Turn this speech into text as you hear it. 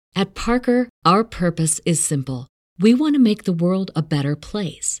At Parker, our purpose is simple. We want to make the world a better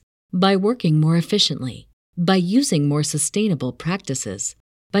place by working more efficiently, by using more sustainable practices,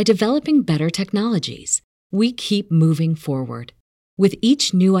 by developing better technologies. We keep moving forward. With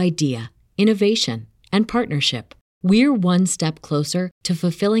each new idea, innovation, and partnership, we're one step closer to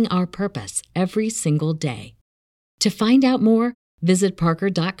fulfilling our purpose every single day. To find out more, visit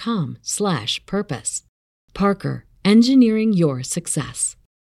parker.com/purpose. Parker, engineering your success.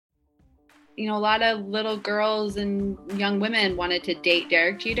 You know, a lot of little girls and young women wanted to date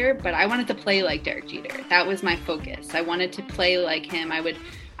Derek Jeter, but I wanted to play like Derek Jeter. That was my focus. I wanted to play like him. I would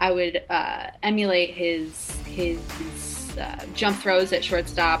emulate his jump throws at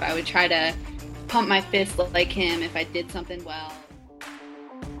shortstop. I would try to pump my fist like him if I did something well.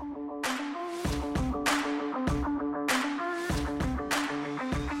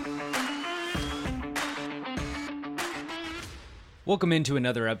 Welcome into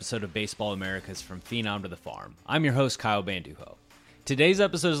another episode of Baseball Americas from Phenom to the Farm. I'm your host, Kyle Banduho. Today's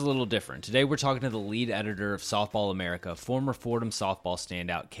episode is a little different. Today we're talking to the lead editor of Softball America, former Fordham softball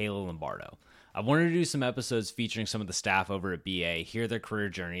standout Kayla Lombardo. I wanted to do some episodes featuring some of the staff over at BA, hear their career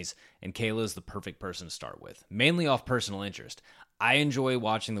journeys, and Kayla is the perfect person to start with, mainly off personal interest. I enjoy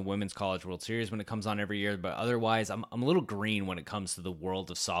watching the Women's College World Series when it comes on every year, but otherwise I'm a little green when it comes to the world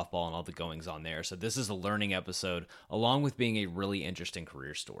of softball and all the goings on there. So this is a learning episode, along with being a really interesting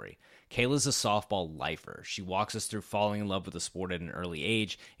career story. Kayla's a softball lifer. She walks us through falling in love with the sport at an early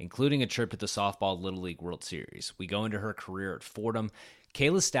age, including a trip to the Softball Little League World Series. We go into her career at Fordham.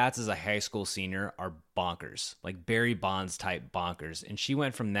 Kayla's stats as a high school senior are bonkers, like Barry Bonds type bonkers, and she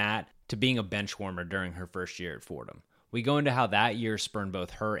went from that to being a bench warmer during her first year at Fordham. We go into how that year spurned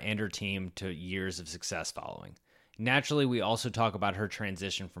both her and her team to years of success following. Naturally, we also talk about her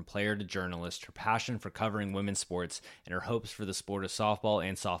transition from player to journalist, her passion for covering women's sports, and her hopes for the sport of softball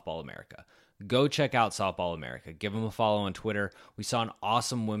and Softball America. Go check out Softball America. Give them a follow on Twitter. We saw an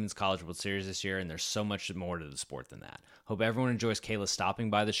awesome Women's College World Series this year, and there's so much more to the sport than that. Hope everyone enjoys Kayla stopping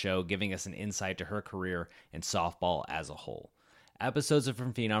by the show, giving us an insight to her career and softball as a whole. Episodes of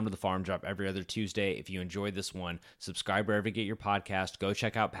From Phenom to the Farm drop every other Tuesday. If you enjoyed this one, subscribe wherever you get your podcast. Go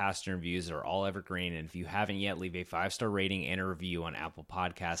check out past interviews. They're all evergreen. And if you haven't yet, leave a 5-star rating and a review on Apple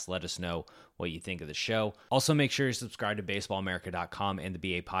Podcasts. Let us know what you think of the show. Also, make sure you subscribe to BaseballAmerica.com and the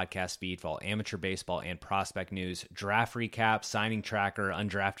BA podcast feed for all amateur baseball and prospect news, draft recap, signing tracker,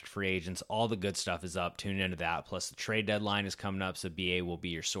 undrafted free agents. All the good stuff is up. Tune into that. Plus, the trade deadline is coming up, so BA will be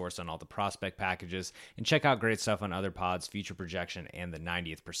your source on all the prospect packages. And check out great stuff on other pods, future projections, and the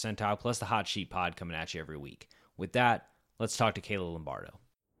 90th percentile, plus the hot sheet pod coming at you every week. With that, let's talk to Kayla Lombardo.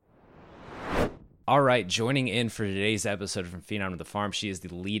 All right, joining in for today's episode from Phenom to the Farm, she is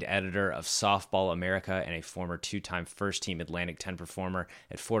the lead editor of Softball America and a former two-time first-team Atlantic 10 performer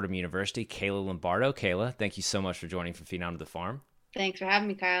at Fordham University, Kayla Lombardo. Kayla, thank you so much for joining from Phenom to the Farm. Thanks for having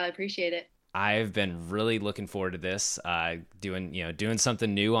me, Kyle. I appreciate it. I've been really looking forward to this, doing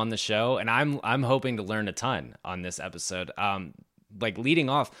something new on the show, and I'm hoping to learn a ton on this episode. Leading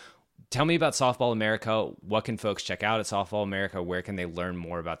off, tell me about Softball America. What can folks check out at Softball America? Where can they learn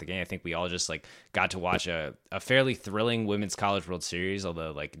more about the game? I think we all just got to watch a fairly thrilling Women's College World Series,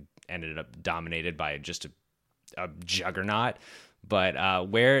 although ended up dominated by just a juggernaut. But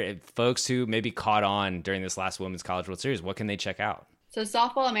where folks who maybe caught on during this last Women's College World Series, what can they check out? So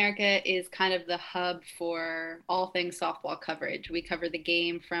Softball America is kind of the hub for all things softball coverage. We cover the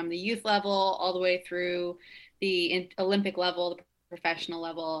game from the youth level all the way through the Olympic level, the professional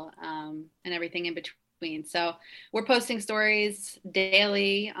level, and everything in between. So we're posting stories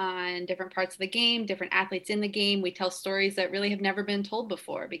daily on different parts of the game, different athletes in the game. We tell stories that really have never been told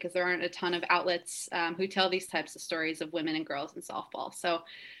before because there aren't a ton of outlets who tell these types of stories of women and girls in softball. So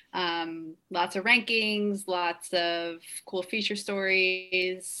lots of rankings, lots of cool feature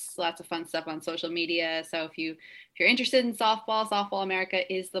stories, lots of fun stuff on social media. So if you're interested in softball, Softball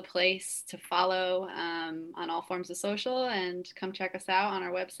America is the place to follow on all forms of social, and come check us out on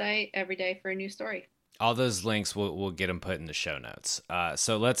our website every day for a new story. All those links we'll get them put in the show notes.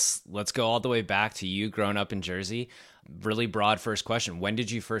 So let's go all the way back to you growing up in Jersey. Really broad first question. When did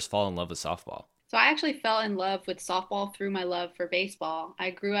you first fall in love with softball? So I actually fell in love with softball through my love for baseball. I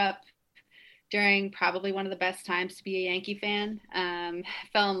grew up during probably one of the best times to be a Yankee fan.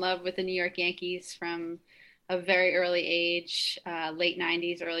 Fell in love with the New York Yankees from a very early age, late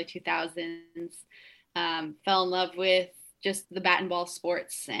 90s, early 2000s. Fell in love with just the bat and ball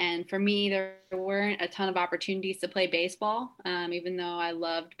sports. And for me, there weren't a ton of opportunities to play baseball, even though I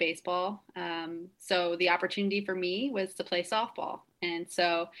loved baseball. So the opportunity for me was to play softball. And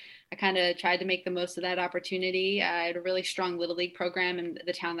so I kind of tried to make the most of that opportunity. I had a really strong Little League program in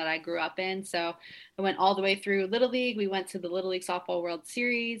the town that I grew up in. So I went all the way through Little League. We went to the Little League Softball World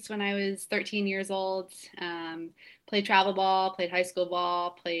Series when I was 13 years old, played travel ball, played high school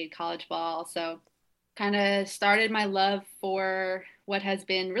ball, played college ball. So kind of started my love for what has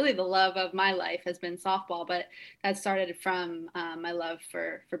been really the love of my life has been softball, but that started from my love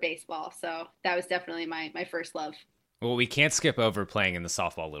for baseball. So that was definitely my first love. Well, we can't skip over playing in the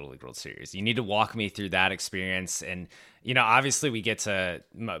Softball Little League World Series. You need to walk me through that experience. And, obviously we get to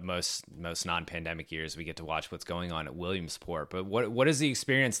most non-pandemic years, we get to watch what's going on at Williamsport. But what is the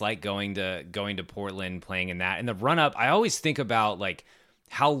experience like going to Portland, playing in that? And the run up, I always think about like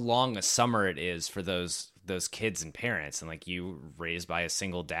how long a summer it is for those kids and parents, and like you raised by a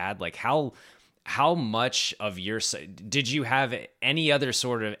single dad, like how much of did you have any other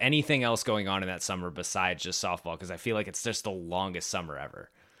sort of anything else going on in that summer besides just softball? Because I feel like it's just the longest summer ever.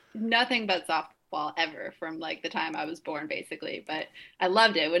 Nothing but softball ever from like the time I was born, basically. But I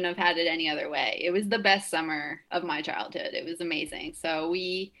loved it. Wouldn't have had it any other way. It was the best summer of my childhood. It was amazing. So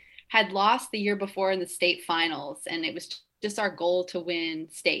we had lost the year before in the state finals, and it was just our goal to win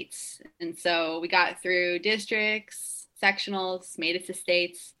states. And so we got through districts, sectionals, made it to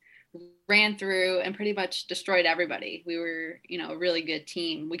states, ran through and pretty much destroyed everybody. We were, a really good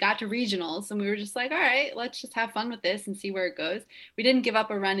team. We got to regionals and we were just like, all right, let's just have fun with this and see where it goes. We didn't give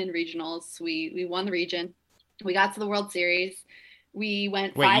up a run in regionals. We won the region. We got to the World Series. We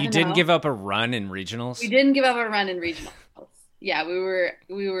went 5-0. Wait, you didn't give up a run in regionals? We didn't give up a run in regionals. Yeah, we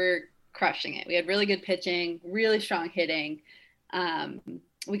were crushing it. We had really good pitching, really strong hitting.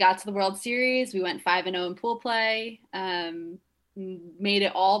 We got to the World Series. We went 5-0 in pool play. Made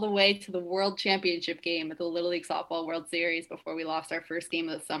it all the way to the World Championship game at the Little League Softball World Series before we lost our first game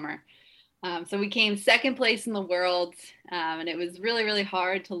of the summer. So we came second place in the world, and it was really, really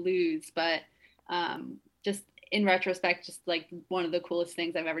hard to lose. But just in retrospect, just like one of the coolest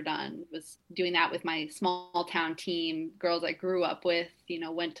things I've ever done was doing that with my small town team, girls I grew up with,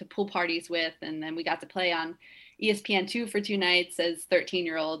 went to pool parties with, and then we got to play on ESPN2 for 2 nights as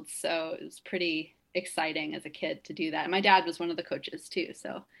 13-year-olds. So it was pretty exciting as a kid to do that. And my dad was one of the coaches too.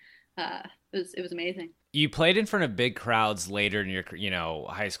 So it was amazing. You played in front of big crowds later in your,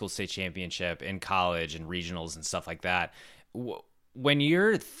 high school state championship, in college and regionals and stuff like that. When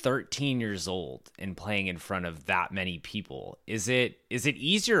you're 13 years old and playing in front of that many people, is it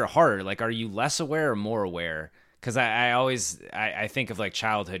easier or harder? Like, are you less aware or more aware? Because I think of like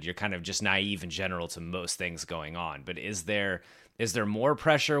childhood, you're kind of just naive in general to most things going on. But is there more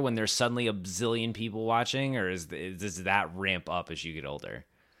pressure when there's suddenly a bazillion people watching, or does that ramp up as you get older?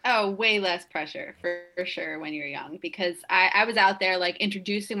 Oh, way less pressure for sure when you're young, because I was out there like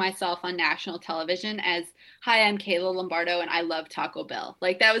introducing myself on national television as, hi, I'm Kayla Lombardo and I love Taco Bell.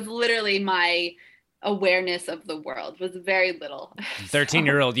 Like that was literally my awareness of the world, was very little.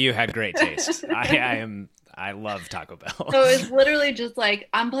 13-year-old you had great taste. I love Taco Bell. So it was literally just like,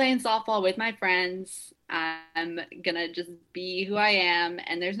 I'm playing softball with my friends. I'm going to just be who I am,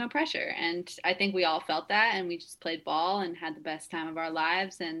 and there's no pressure. And I think we all felt that, and we just played ball and had the best time of our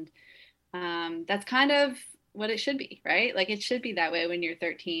lives. And that's kind of what it should be, right? Like it should be that way when you're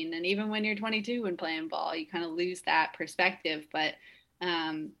 13, and even when you're 22 when playing ball, you kind of lose that perspective. But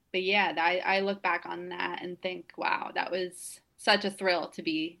yeah, I look back on that and think, wow, that was such a thrill to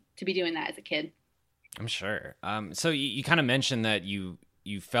be doing that as a kid. I'm sure. So you kind of mentioned that you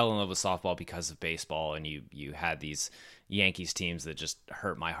fell in love with softball because of baseball, and you had these Yankees teams that just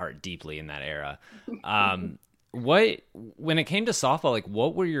hurt my heart deeply in that era. When it came to softball, like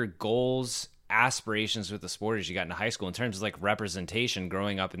what were your goals, aspirations with the sport as you got into high school in terms of like representation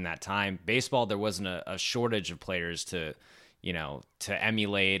growing up in that time? Baseball, there wasn't a shortage of players to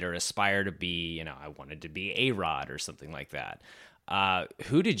emulate or aspire to be. I wanted to be A-Rod or something like that.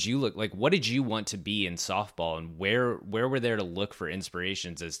 Who did you look like? What did you want to be in softball, and where were there to look for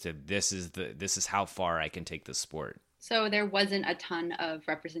inspirations as to this is how far I can take this sport? So there wasn't a ton of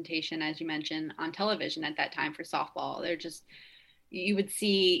representation, as you mentioned, on television at that time for softball. You would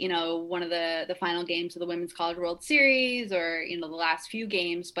see, one of the final games of the Women's College World Series, or, the last few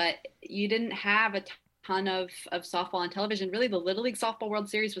games, but you didn't have a ton of softball on television. Really, the Little League Softball World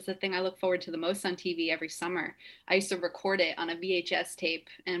Series was the thing I look forward to the most on TV every summer. I used to record it on a VHS tape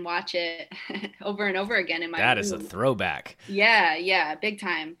and watch it over and over again in my room. That is a throwback. Yeah, big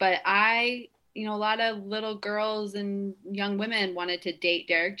time. But I a lot of little girls and young women wanted to date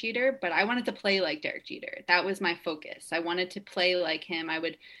Derek Jeter, but I wanted to play like Derek Jeter. That was my focus. I wanted to play like him. I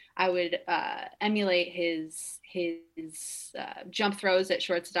would emulate his jump throws at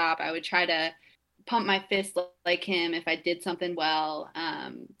shortstop. I would try to pump my fist like him if I did something well.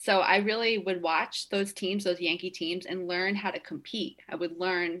 So I really would watch those teams, those Yankee teams, and learn how to compete. I would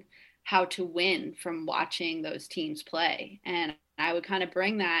learn how to win from watching those teams play. And I would kind of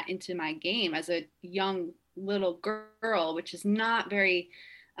bring that into my game as a young little girl, which is not very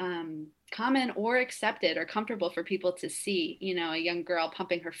common or accepted or comfortable for people to see, a young girl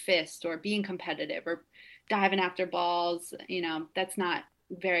pumping her fist or being competitive or diving after balls. That's not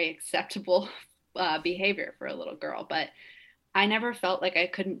very acceptable behavior for a little girl. But I never felt like I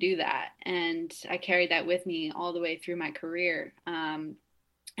couldn't do that. And I carried that with me all the way through my career.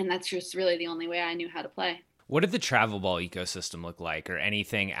 And that's just really the only way I knew how to play. What did the travel ball ecosystem look like, or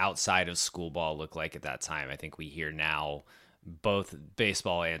anything outside of school ball look like at that time? I think we hear now, both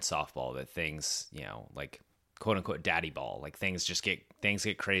baseball and softball, that things, like quote unquote daddy ball, like things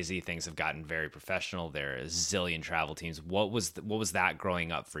get crazy. Things have gotten very professional. There are a zillion travel teams. What was that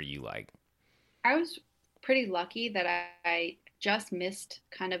growing up for you like? I was pretty lucky that I just missed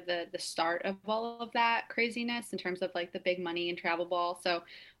kind of the start of all of that craziness in terms of like the big money in travel ball. So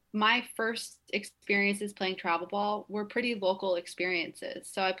my first experiences playing travel ball were pretty local experiences.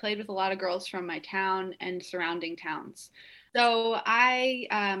 So I played with a lot of girls from my town and surrounding towns. So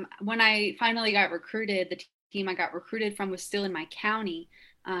when I finally got recruited, the team I got recruited from was still in my county.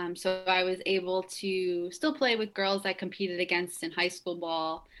 So I was able to still play with girls I competed against in high school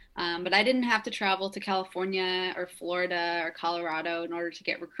ball. But I didn't have to travel to California or Florida or Colorado in order to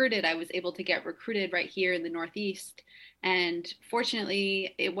get recruited. I was able to get recruited right here in the Northeast. And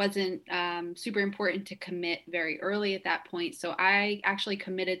fortunately, it wasn't super important to commit very early at that point. So I actually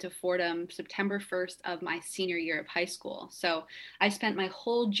committed to Fordham September 1st of my senior year of high school. So I spent my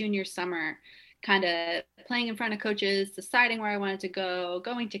whole junior summer kind of playing in front of coaches, deciding where I wanted to go,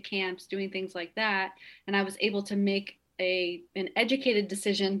 going to camps, doing things like that. And I was able to make an educated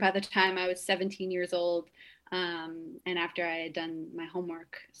decision by the time I was 17 years old, and after I had done my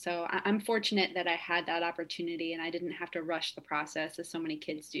homework. So I'm fortunate that I had that opportunity and I didn't have to rush the process as so many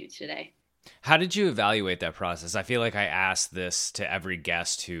kids do today. How did you evaluate that process? I feel like I asked this to every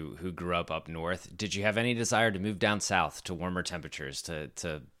guest who grew up north. Did you have any desire to move down south to warmer temperatures,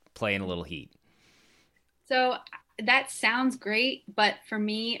 to play in a little heat? So that sounds great, but for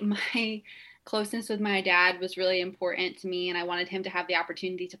me, my closeness with my dad was really important to me, and I wanted him to have the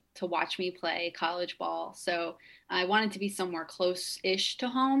opportunity to watch me play college ball. So I wanted to be somewhere close-ish to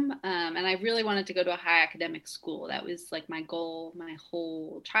home, and I really wanted to go to a high academic school. That was like my goal. My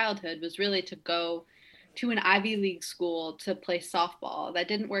whole childhood was really to go to an Ivy League school to play softball. That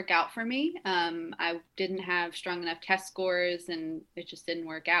didn't work out for me. I didn't have strong enough test scores, and it just didn't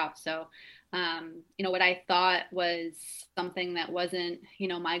work out. So what I thought was something that wasn't,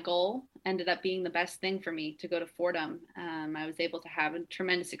 my goal ended up being the best thing for me to go to Fordham. I was able to have a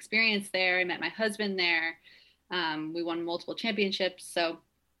tremendous experience there. I met my husband there. We won multiple championships, so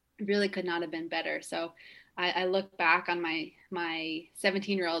it really could not have been better. So I look back on my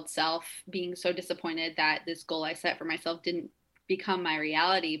 17-year-old self being so disappointed that this goal I set for myself didn't become my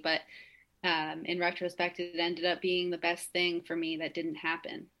reality. But in retrospect, it ended up being the best thing for me that didn't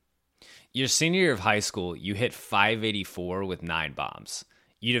happen. Your senior year of high school, you hit .584 with 9 bombs.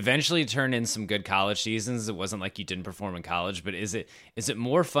 You'd eventually turn in some good college seasons. It wasn't like you didn't perform in college, but is it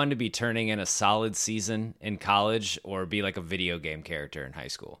more fun to be turning in a solid season in college or be like a video game character in high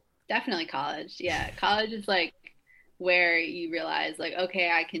school? Definitely college. Yeah, college is like where you realize like, okay,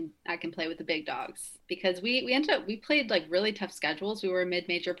 I can play with the big dogs, because we played like really tough schedules. We were a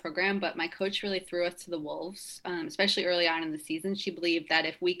mid-major program, but my coach really threw us to the wolves, especially early on in the season. She believed that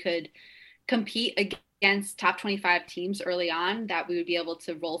if we could compete against top 25 teams early on, that we would be able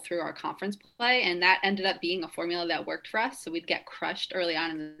to roll through our conference play. And that ended up being a formula that worked for us. So we'd get crushed early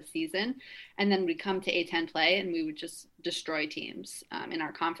on in the season, and then we'd come to A10 play and we would just destroy teams in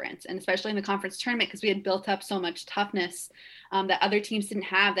our conference, and especially in the conference tournament, because we had built up so much toughness that other teams didn't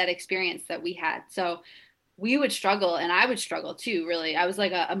have that experience that we had. So we would struggle, and I would struggle too, really. I was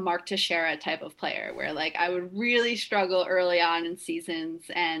like a Mark Teixeira type of player where like I would really struggle early on in seasons,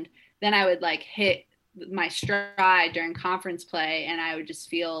 and then I would like hit my stride during conference play, and I would just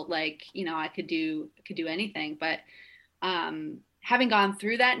feel like, I could do anything. But having gone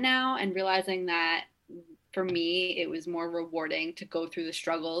through that now and realizing that for me, it was more rewarding to go through the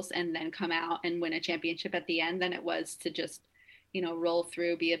struggles and then come out and win a championship at the end than it was to just, roll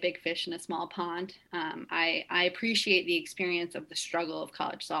through, be a big fish in a small pond. I appreciate the experience of the struggle of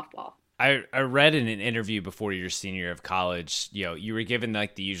college softball. I read in an interview before your senior year of college, you were given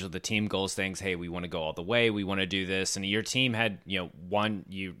like the team goals things. Hey, we want to go all the way. We want to do this. And your team had,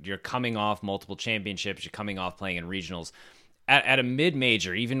 you're coming off multiple championships. You're coming off playing in regionals at a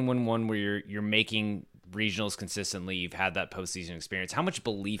mid-major, even when one where you're making regionals consistently, you've had that postseason experience. How much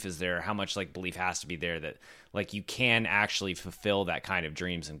belief is there? How much like belief has to be there that like you can actually fulfill that kind of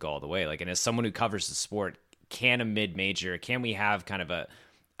dreams and go all the way? Like, and as someone who covers the sport, can we have kind of a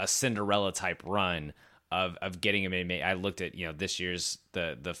Cinderella type run of getting a mid-major? I looked at, this year's,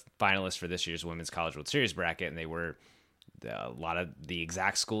 the finalists for this year's Women's College World Series bracket, and they were a lot of the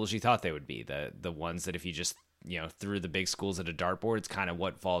exact schools you thought they would be. The ones that if you just, threw the big schools at a dartboard, it's kind of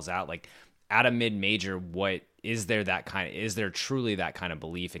what falls out. Like at a mid-major, is there truly that kind of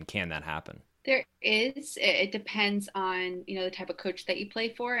belief, and can that happen? There is. It depends on, the type of coach that you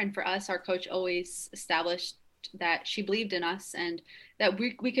play for. And for us, our coach always established that she believed in us and that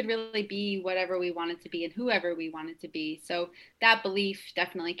we could really be whatever we wanted to be and whoever we wanted to be. So that belief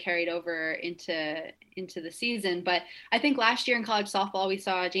definitely carried over into the season. But I think last year in college softball, we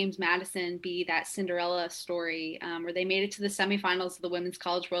saw James Madison be that Cinderella story where they made it to the semifinals of the Women's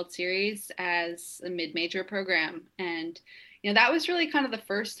College World Series as a mid-major program. And that was really kind of the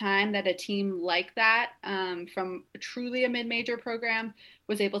first time that a team like that from truly a mid-major program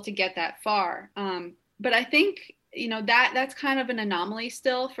was able to get that far. But I think, that's kind of an anomaly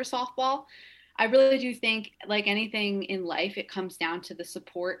still for softball. I really do think, like anything in life, it comes down to the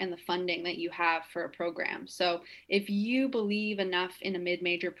support and the funding that you have for a program. So if you believe enough in a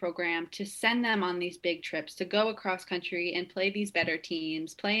mid-major program to send them on these big trips, to go across country and play these better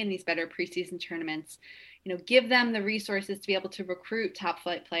teams, play in these better preseason tournaments, give them the resources to be able to recruit top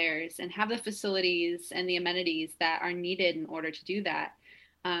flight players and have the facilities and the amenities that are needed in order to do that.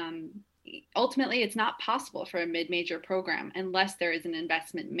 Ultimately, it's not possible for a mid-major program unless there is an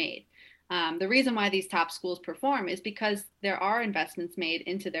investment made. The reason why these top schools perform is because there are investments made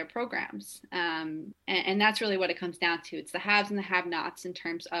into their programs. And that's really what it comes down to. It's the haves and the have-nots in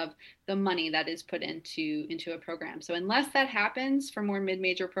terms of the money that is put into a program. So unless that happens for more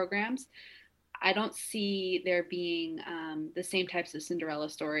mid-major programs, I don't see there being the same types of Cinderella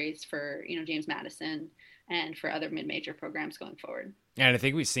stories for, James Madison and for other mid-major programs going forward. And I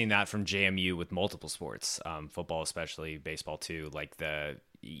think we've seen that from JMU with multiple sports, football especially, baseball too. Like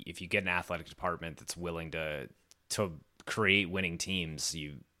if you get an athletic department that's willing to create winning teams,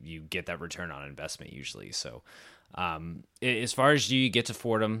 you get that return on investment usually. So as far as you get to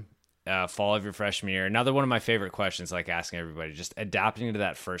Fordham, fall of your freshman year, another one of my favorite questions, like asking everybody, just adapting to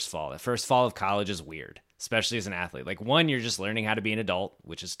that first fall. The first fall of college is weird, especially as an athlete. Like one, you're just learning how to be an adult,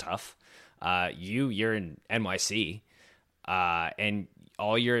 which is tough. You're in NYC. And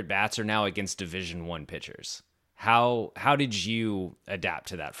all your at-bats are now against Division I pitchers. How did you adapt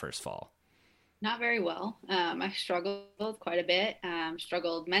to that first fall? Not very well. I struggled quite a bit,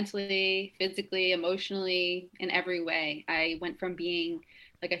 struggled mentally, physically, emotionally, in every way. I went from being,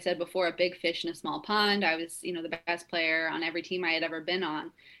 like I said before, a big fish in a small pond. I was, the best player on every team I had ever been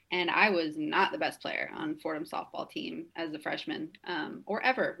on. And I was not the best player on Fordham softball team as a freshman, or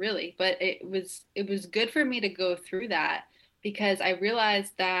ever really. But it was good for me to go through that, because I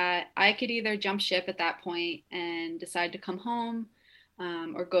realized that I could either jump ship at that point and decide to come home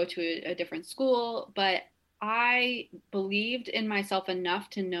or go to a different school. But I believed in myself enough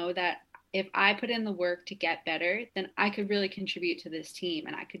to know that if I put in the work to get better, then I could really contribute to this team,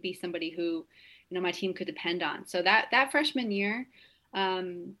 and I could be somebody who, my team could depend on. So that freshman year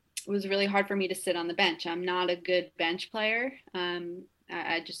was really hard for me to sit on the bench. I'm not a good bench player.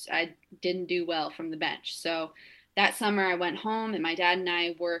 I didn't do well from the bench. So that summer I went home, and my dad and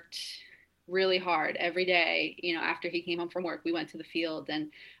I worked really hard every day. After he came home from work, we went to the field,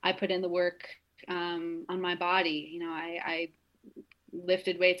 and I put in the work on my body. I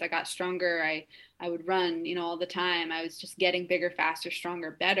lifted weights. I got stronger. I would run, all the time. I was just getting bigger, faster,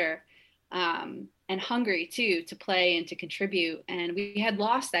 stronger, better, and hungry too, to play and to contribute. And we had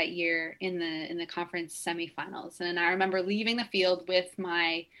lost that year in the conference semifinals. And I remember leaving the field with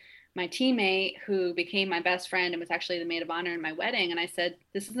my teammate, who became my best friend and was actually the maid of honor in my wedding. And I said,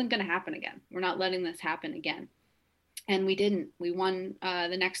 this isn't going to happen again. We're not letting this happen again. And we didn't. We won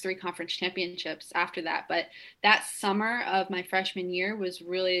the next 3 conference championships after that. But that summer of my freshman year was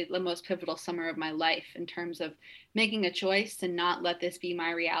really the most pivotal summer of my life in terms of making a choice to not let this be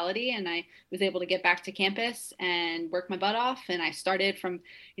my reality. And I was able to get back to campus and work my butt off. And I started from,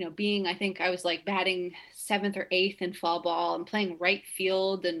 being, I think I was like batting 7th or 8th in fall ball and playing right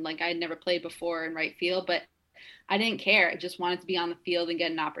field. And like I had never played before in right field, but I didn't care. I just wanted to be on the field and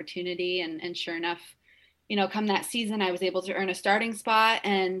get an opportunity. And sure enough, come that season, I was able to earn a starting spot,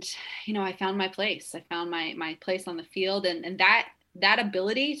 and, I found my place. I found my place on the field, and that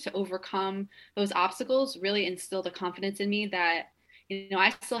ability to overcome those obstacles really instilled a confidence in me that,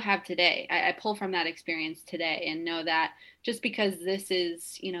 I still have today. I pull from that experience today and know that just because this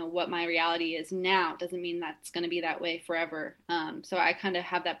is, what my reality is now, doesn't mean that's going to be that way forever. So I kind of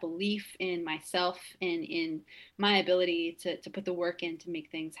have that belief in myself and in my ability to put the work in to make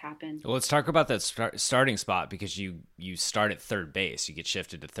things happen. Well, let's talk about that starting spot, because you start at third base. You get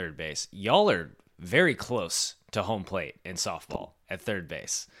shifted to third base. Y'all are very close to home plate in softball at third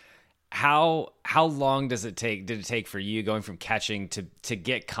base. How long did it take for you going from catching to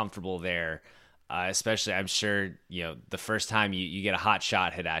get comfortable there? Especially, I'm sure, the first time you get a hot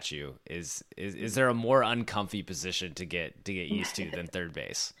shot hit at you, is there a more uncomfy position to get used to than third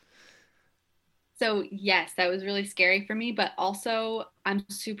base? So yes, that was really scary for me, but also I'm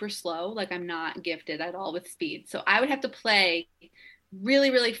super slow. Like, I'm not gifted at all with speed. So I would have to play really,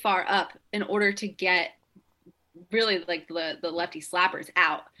 really far up in order to get really like the lefty slappers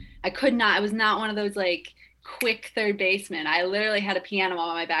out. I was not one of those like quick third basemen. I literally had a piano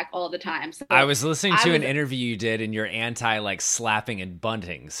on my back all the time. So I was listening to an interview you did, and you're anti like slapping and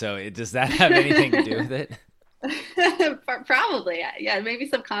bunting. So does that have anything to do with it? Probably. Yeah, maybe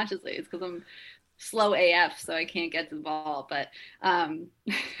subconsciously. It's because I'm slow AF, so I can't get to the ball. But no,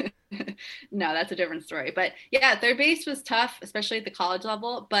 that's a different story. But yeah, third base was tough, especially at the college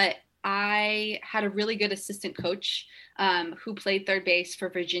level. But I had a really good assistant coach who played third base for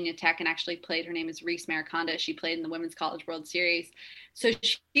Virginia Tech and actually played. Her name is Reese Mariconda. She played in the Women's College World Series. So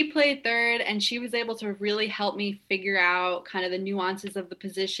she played third, and she was able to really help me figure out kind of the nuances of the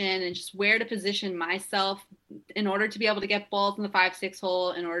position and just where to position myself in order to be able to get balls in the 5-6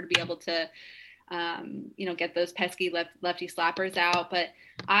 hole, in order to be able to get those pesky lefty slappers out. But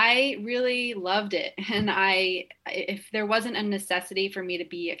I really loved it. And if there wasn't a necessity for me to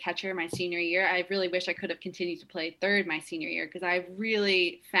be a catcher my senior year, I really wish I could have continued to play third my senior year, because I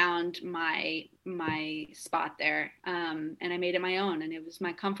really found my spot there. And I made it my own, and it was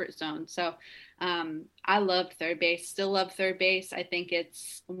my comfort zone. So I loved third base, still love third base. I think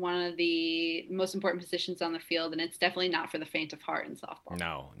it's one of the most important positions on the field, and it's definitely not for the faint of heart in softball.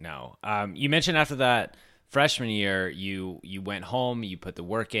 No. You mentioned after that freshman year, you went home, you put the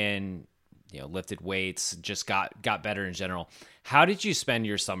work in, lifted weights, just got better in general. How did you spend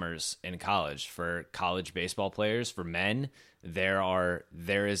your summers in college? For college baseball players, for men, there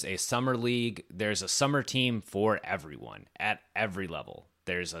is a summer league. There's a summer team for everyone at every level.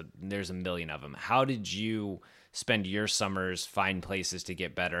 There's a million of them. How did you spend your summers, find places to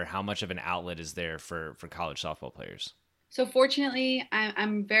get better? How much of an outlet is there for college softball players? So fortunately,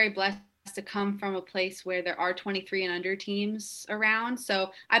 I'm very blessed to come from a place where there are 23 and under teams around. So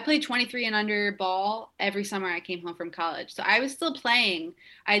I played 23 and under ball every summer I came home from college. So I was still playing,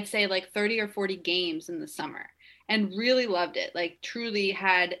 I'd say like 30 or 40 games in the summer, and really loved it. Like, truly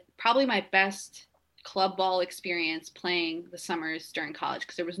had probably my best club ball experience playing the summers during college,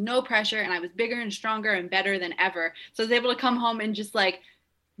 because there was no pressure and I was bigger and stronger and better than ever. So I was able to come home and just like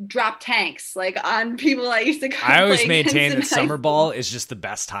drop tanks like on people I used to come. I always maintain that summer ball is just the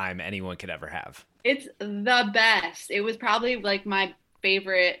best time anyone could ever have. It's the best. It was probably like my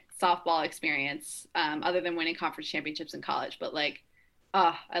favorite softball experience, other than winning conference championships in college. But like,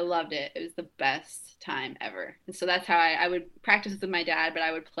 I loved it. It was the best time ever. And so that's how I would practice with my dad, but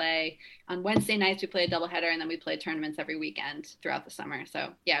I would play on Wednesday nights. We played a doubleheader, and then we played tournaments every weekend throughout the summer.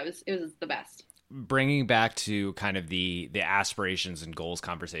 So yeah, it was the best. Bringing back to kind of the aspirations and goals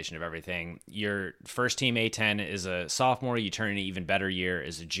conversation of everything, your first team A-10 is a sophomore. You turn an even better year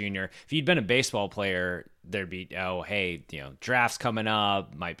as a junior. If you'd been a baseball player, there'd be, drafts coming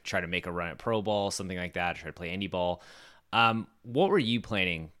up, might try to make a run at pro ball, something like that, try to play indie ball. What were you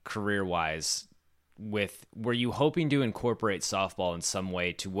planning career-wise were you hoping to incorporate softball in some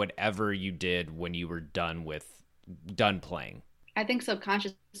way to whatever you did when you were done playing? I think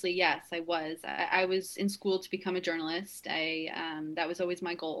subconsciously, yes, I was. I was in school to become a journalist. That was always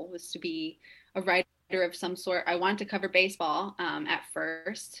my goal, was to be a writer of some sort. I wanted to cover baseball at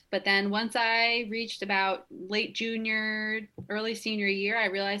first, but then once I reached about late junior, early senior year, I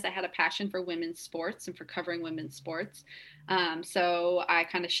realized I had a passion for women's sports and for covering women's sports. So I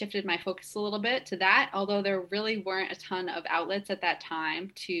kind of shifted my focus a little bit to that, although there really weren't a ton of outlets at that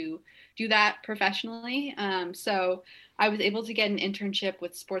time to do that professionally. So I was able to get an internship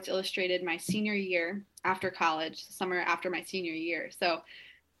with Sports Illustrated my senior year after college, the summer after my senior year. So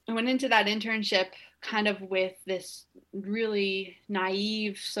I went into that internship kind of with this really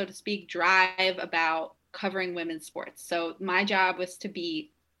naive, so to speak, drive about covering women's sports. So my job was to be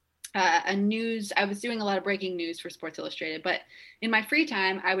I was doing a lot of breaking news for Sports Illustrated, but in my free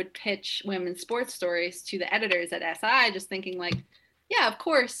time, I would pitch women's sports stories to the editors at SI, just thinking like, yeah, of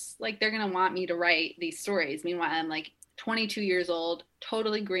course, like they're going to want me to write these stories. Meanwhile, I'm like 22 years old,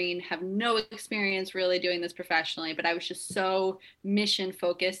 totally green, have no experience really doing this professionally, but I was just so mission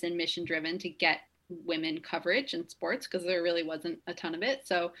focused and mission driven to get women coverage in sports because there really wasn't a ton of it.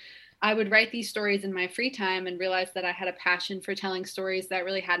 So I would write these stories in my free time and realize that I had a passion for telling stories that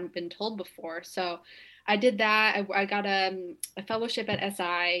really hadn't been told before. So I did that. I got a fellowship at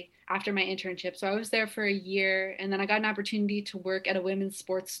SI after my internship. So I was there for a year, and then I got an opportunity to work at a women's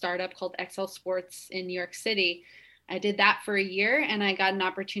sports startup called XL Sports in New York City. I did that for a year, and I got an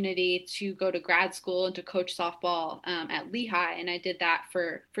opportunity to go to grad school and to coach softball at Lehigh, and I did that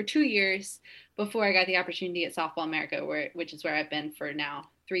for 2 years before I got the opportunity at Softball America, which is where I've been for now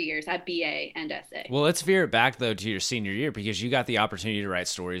 3 years at BA and SA. Well, let's veer it back though to your senior year, because you got the opportunity to write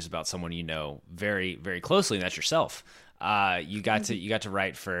stories about someone you know very, very closely, and that's yourself. You got to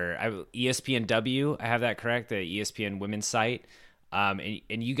write for ESPNW. I have that correct, the ESPN women's site, and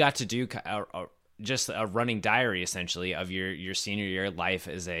you got to do just a running diary essentially of your senior year life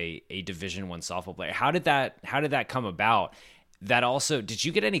as a Division I softball player. How did that come about? That also, did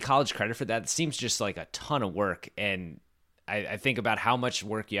you get any college credit for that? It seems just like a ton of work, and I think about how much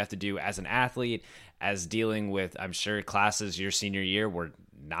work you have to do as an athlete, as dealing with, I'm sure classes your senior year were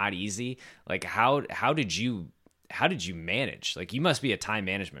not easy. Like how did you manage? Like you must be a time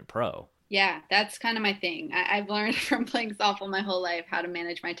management pro. Yeah, that's kind of my thing. I've learned from playing softball my whole life how to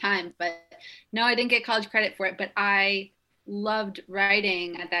manage my time. But no, I didn't get college credit for it. But I loved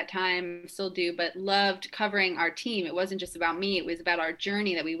writing at that time, still do, but loved covering our team. It wasn't just about me. It was about our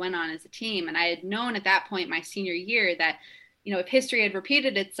journey that we went on as a team. And I had known at that point, my senior year, that, if history had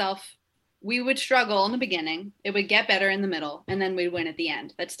repeated itself, we would struggle in the beginning, it would get better in the middle, and then we'd win at the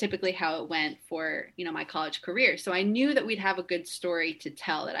end. That's typically how it went for, my college career. So I knew that we'd have a good story to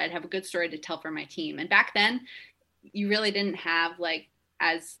tell, that I'd have a good story to tell for my team. And back then, you really didn't have like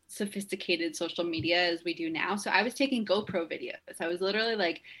as sophisticated social media as we do now. So I was taking GoPro videos. I was literally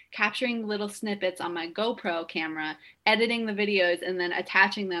like capturing little snippets on my GoPro camera, editing the videos, and then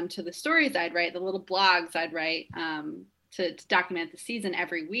attaching them to the stories I'd write, the little blogs I'd write to document the season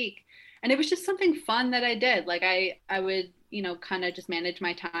every week. And it was just something fun that I did. Like I would, kind of just manage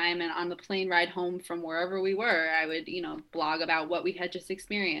my time, and on the plane ride home from wherever we were, I would, blog about what we had just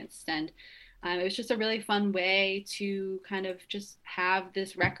experienced. And it was just a really fun way to kind of just have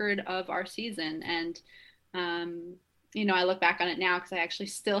this record of our season. And, I look back on it now because I actually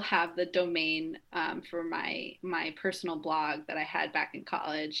still have the domain for my personal blog that I had back in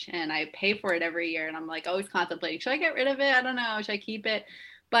college, and I pay for it every year. And I'm like always contemplating, should I get rid of it? I don't know. Should I keep it?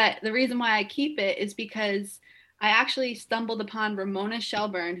 But the reason why I keep it is because I actually stumbled upon Ramona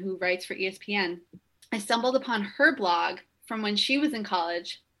Shelburne, who writes for ESPN. I stumbled upon her blog from when she was in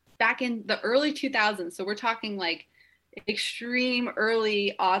college back in the early 2000s. So we're talking like extreme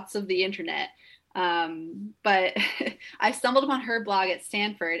early aughts of the internet. But I stumbled upon her blog at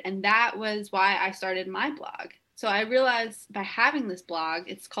Stanford, and that was why I started my blog. So I realized by having this blog,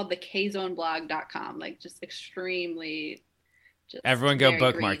 it's called the kzoneblog.com, like just extremely... Everyone go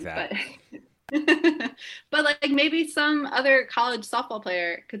bookmark green, that. But like maybe some other college softball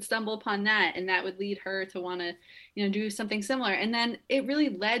player could stumble upon that, and that would lead her to want to, do something similar. And then it really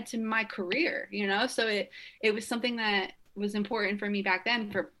led to my career, so it was something that was important for me back then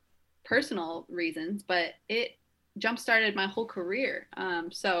for personal reasons, but it jump-started my whole career.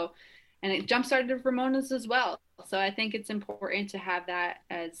 And it jump-started Ramona's as well. So I think it's important to have that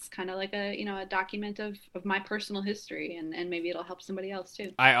as kind of like a document of my personal history, and maybe it'll help somebody else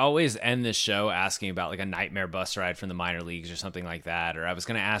too. I always end this show asking about like a nightmare bus ride from the minor leagues or something like that. Or I was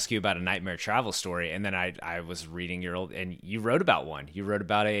going to ask you about a nightmare travel story. And then I was reading your old, and you wrote about one. You wrote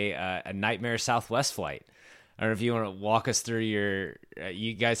about a nightmare Southwest flight. I don't know if you want to walk us through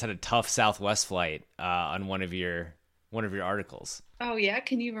you guys had a tough Southwest flight on one of your articles. Oh yeah,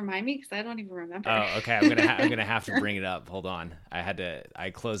 can you remind me? Because I don't even remember. Oh, okay. I'm gonna have to bring it up. Hold on.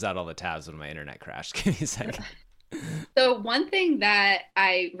 I closed out all the tabs when my internet crashed. Give me a second. So one thing that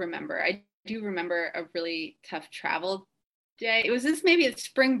I do remember a really tough travel day. It was maybe a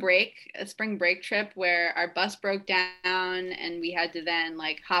spring break trip where our bus broke down and we had to then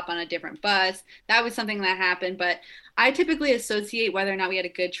like hop on a different bus. That was something that happened, but I typically associate whether or not we had a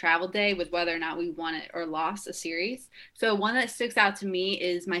good travel day with whether or not we won it or lost a series. So one that sticks out to me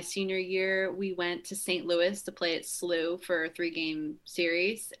is my senior year. We went to St. Louis to play at SLU for a 3-game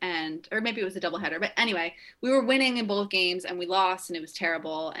series, or maybe it was a doubleheader. But anyway, we were winning in both games and we lost, and it was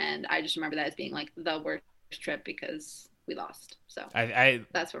terrible. And I just remember that as being like the worst trip because we lost. So I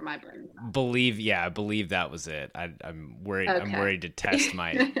that's where my brain I believe that was it. I'm worried. Okay. I'm worried to test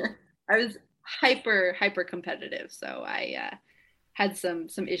my. I was hyper competitive, so I had some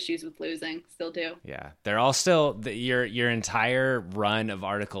issues with losing. Still do. Yeah, they're all still your entire run of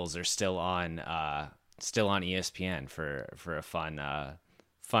articles are still on ESPN for a fun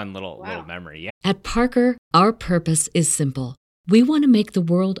little memory. Yeah. At Parker, our purpose is simple. We want to make the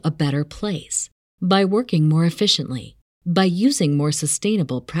world a better place by working more efficiently, by using more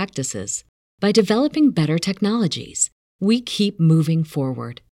sustainable practices, by developing better technologies. We keep moving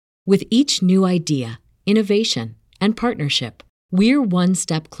forward. With each new idea, innovation, and partnership, we're one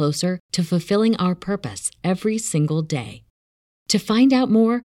step closer to fulfilling our purpose every single day. To find out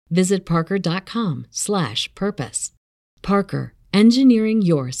more, visit parker.com/purpose. Parker, engineering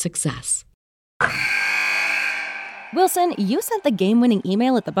your success. Wilson, you sent the game-winning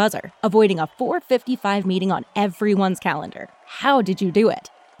email at the buzzer, avoiding a 4:55 meeting on everyone's calendar. How did you do it?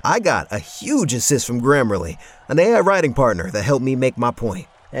 I got a huge assist from Grammarly, an AI writing partner that helped me make my point.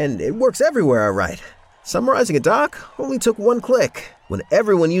 And it works everywhere I write. Summarizing a doc only took one click. When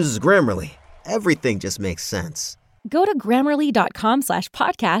everyone uses Grammarly, everything just makes sense. Go to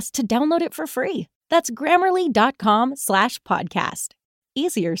Grammarly.com/podcast to download it for free. That's Grammarly.com/podcast.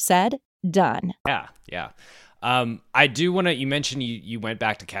 Easier said, done. Yeah. I do want to. You mentioned you went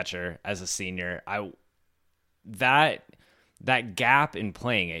back to catcher as a senior. That gap in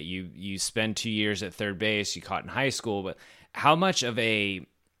playing it. You spend 2 years at third base. You caught in high school, but how much of a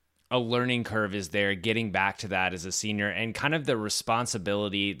learning curve is there getting back to that as a senior, and kind of the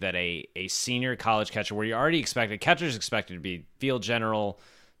responsibility that a senior college catcher, where you're already expected, catcher's expected to be field general,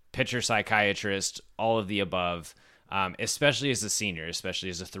 pitcher psychiatrist, all of the above, especially as a senior, especially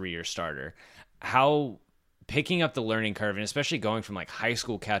as a 3-year starter. How picking up the learning curve, and especially going from like high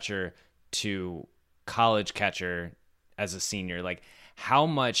school catcher to college catcher as a senior, like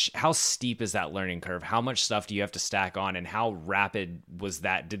how steep is that learning curve? How much stuff do you have to stack on, and how rapid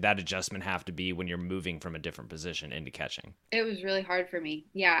did that adjustment have to be when you're moving from a different position into catching? It was really hard for me.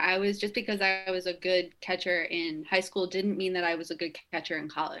 Yeah, just because I was a good catcher in high school didn't mean that I was a good catcher in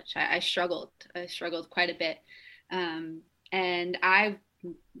college. I struggled quite a bit. And I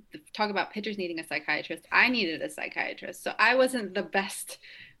talk about pitchers needing a psychiatrist. I needed a psychiatrist. So I wasn't the best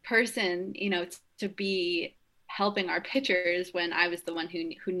person, to be helping our pitchers when I was the one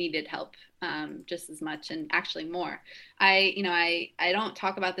who needed help just as much, and actually more. I don't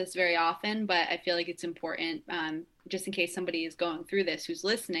talk about this very often, but I feel like it's important just in case somebody is going through this who's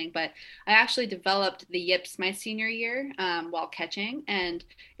listening. But I actually developed the yips my senior year while catching, and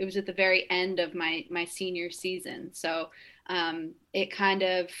it was at the very end of my senior season. So it kind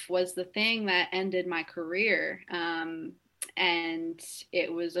of was the thing that ended my career. And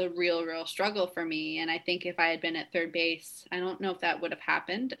it was a real struggle for me. And I think if I had been at third base, I don't know if that would have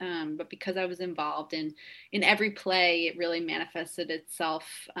happened. But because I was involved in every play, it really manifested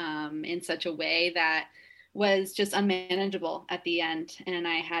itself in such a way that was just unmanageable at the end. And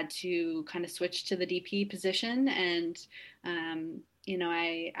I had to kind of switch to the DP position. And,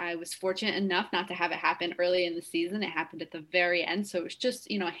 I was fortunate enough not to have it happen early in the season. It happened at the very end. So it was just,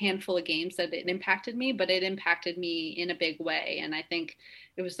 a handful of games that it impacted me, but it impacted me in a big way. And I think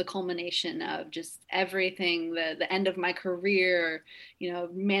it was the culmination of just everything, the end of my career,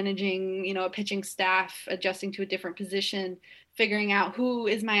 managing, a pitching staff, adjusting to a different position, figuring out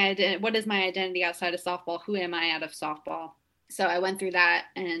what is my identity outside of softball? Who am I out of softball? So I went through that,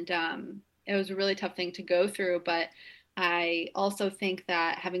 and it was a really tough thing to go through, but I also think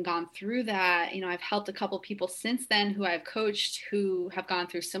that having gone through that, I've helped a couple people since then who I've coached who have gone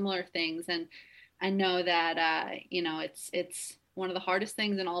through similar things. And I know that, it's one of the hardest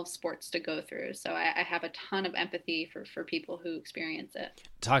things in all of sports to go through. So I have a ton of empathy for people who experience it.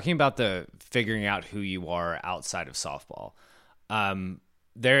 Talking about the figuring out who you are outside of softball,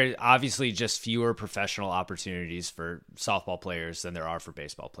 there are obviously just fewer professional opportunities for softball players than there are for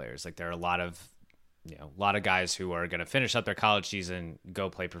baseball players. Like there are a lot of guys who are going to finish up their college season, go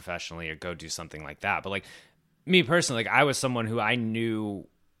play professionally or go do something like that. But like me personally, like I was someone who I knew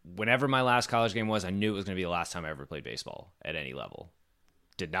whenever my last college game was, I knew it was going to be the last time I ever played baseball at any level.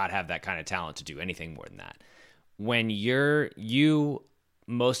 Did not have that kind of talent to do anything more than that. When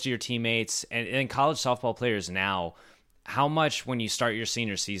most of your teammates and college softball players now, how much when you start your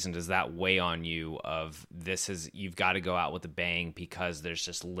senior season does that weigh on you of you've got to go out with a bang because there's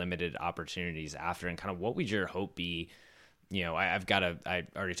just limited opportunities after, and kind of what would your hope be? I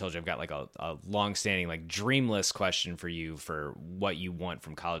already told you I've got like a long-standing like dream list question for you for what you want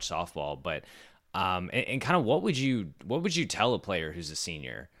from college softball, but and kind of what would you tell a player who's a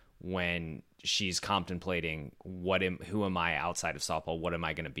senior when she's contemplating who am I outside of softball? What am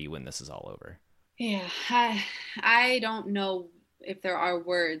I going to be when this is all over? Yeah, I don't know if there are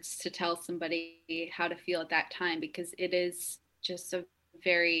words to tell somebody how to feel at that time, because it is just a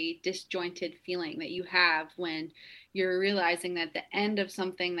very disjointed feeling that you have when you're realizing that the end of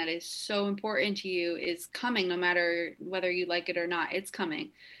something that is so important to you is coming, no matter whether you like it or not, it's coming.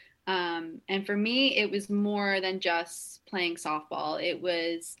 And for me, it was more than just playing softball. It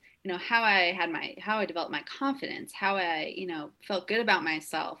was, how I developed my confidence, how I, felt good about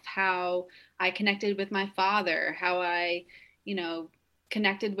myself, how I connected with my father, how I,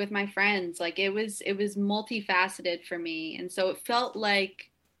 connected with my friends. Like it was multifaceted for me. And so it felt like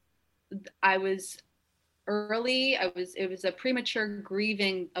I was it was a premature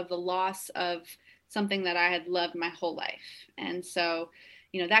grieving of the loss of something that I had loved my whole life. And so,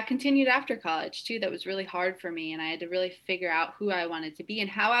 that continued after college too. That was really hard for me. And I had to really figure out who I wanted to be and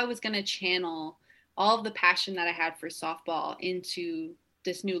how I was going to channel all of the passion that I had for softball into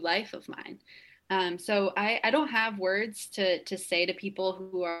this new life of mine. So I don't have words to say to people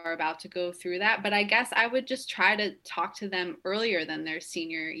who are about to go through that, but I guess I would just try to talk to them earlier than their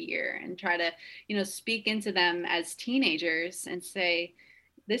senior year and try to, speak into them as teenagers and say,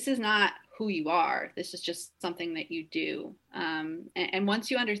 this is not who you are. This is just something that you do. And once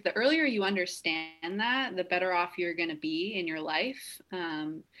the earlier you understand that, the better off you're going to be in your life.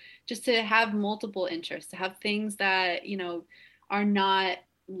 Just to have multiple interests, to have things that, are not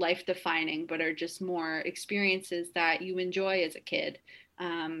life defining, but are just more experiences that you enjoy as a kid.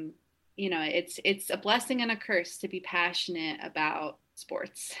 It's a blessing and a curse to be passionate about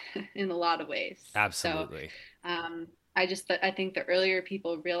sports in a lot of ways. Absolutely. So, I think the earlier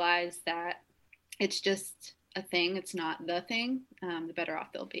people realize that it's just a thing, it's not the thing, the better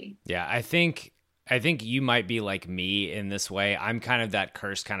off they'll be. Yeah, I think you might be like me in this way. I'm kind of that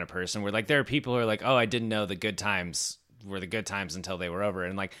cursed kind of person where like there are people who are like, oh, I didn't know the good times were the good times until they were over.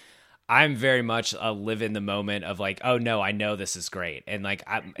 And like, I'm very much a live in the moment of like, oh no, I know this is great. And like,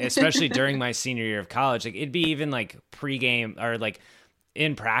 especially during my senior year of college, like it'd be even like pregame or like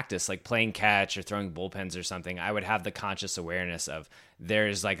in practice, like playing catch or throwing bullpens or something, I would have the conscious awareness of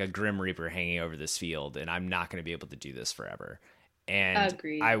there's like a grim reaper hanging over this field and I'm not going to be able to do this forever. And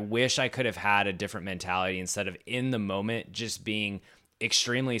Agreed. I wish I could have had a different mentality instead of in the moment just being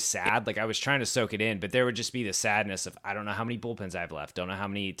extremely sad. Like I was trying to soak it in, but there would just be the sadness of, I don't know how many bullpens I have left. Don't know how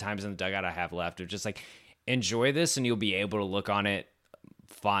many times in the dugout I have left. Of just like, enjoy this and you'll be able to look on it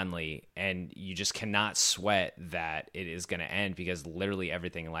fondly, and you just cannot sweat that it is going to end because literally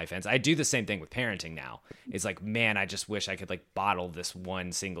everything in life ends. I do the same thing with parenting now. It's like, man, I just wish I could like bottle this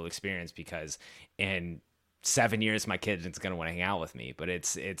one single experience because in 7 years my kid is going to want to hang out with me. But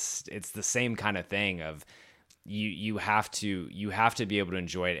it's the same kind of thing of you have to be able to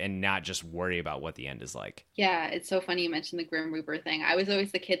enjoy it and not just worry about what the end is like. Yeah, it's so funny you mentioned the Grim Reaper thing. I was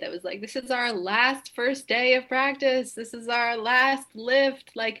always the kid that was like, this is our last first day of practice. This is our last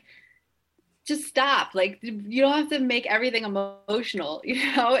lift. Like, just stop. Like, you don't have to make everything emotional,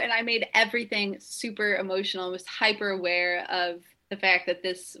 And I made everything super emotional. I was hyper aware of the fact that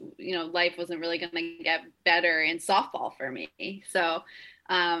this, life wasn't really going to get better in softball for me. So,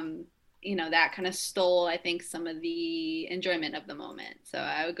 that kind of stole, I think, some of the enjoyment of the moment. So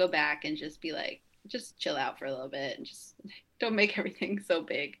I would go back and just be like, just chill out for a little bit and just don't make everything so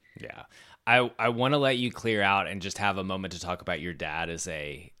big. Yeah. I want to let you clear out and just have a moment to talk about your dad as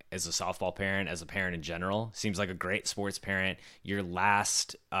a softball parent, as a parent in general. Seems like a great sports parent. Your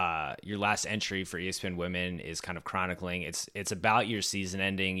last entry for ESPN Women is kind of chronicling. It's about your season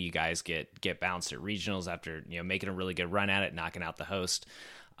ending. You guys get bounced at regionals after making a really good run at it, knocking out the host.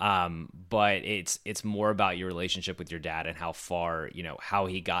 But it's more about your relationship with your dad and how far, how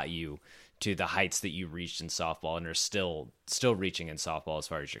he got you to the heights that you reached in softball and are still reaching in softball as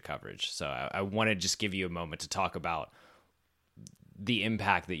far as your coverage. So I want to just give you a moment to talk about the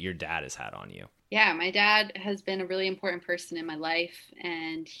impact that your dad has had on you. Yeah, my dad has been a really important person in my life,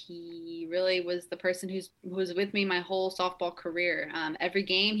 and he really was the person who was with me my whole softball career. Every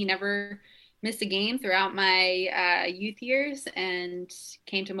game, he never missed a game throughout my youth years, and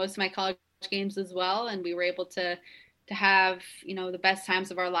came to most of my college games as well. And we were able to have, the best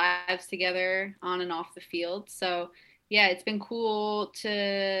times of our lives together on and off the field. So yeah, it's been cool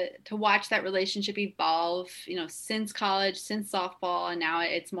to watch that relationship evolve, since college, since softball. And now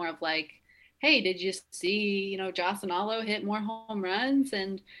it's more of like, hey, did you see, Jocelyn Allo hit more home runs?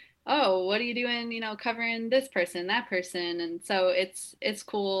 And, oh, what are you doing, covering this person, that person? And so it's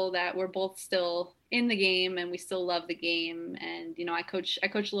cool that we're both still in the game and we still love the game. And, I coach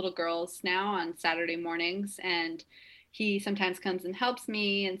little girls now on Saturday mornings, and he sometimes comes and helps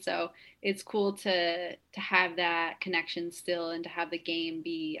me. And so it's cool to have that connection still, and to have the game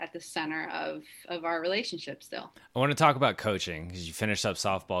be at the center of our relationship still. I want to talk about coaching, because you finished up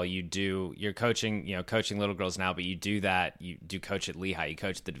softball. You're coaching, coaching little girls now, but you do coach at Lehigh. You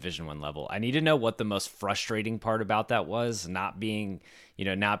coach at the Division I level. I need to know what the most frustrating part about that was, not being in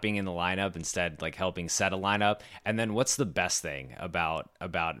the lineup, instead like helping set a lineup. And then what's the best thing about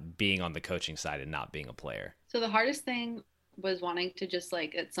being on the coaching side and not being a player? So the hardest thing was wanting to just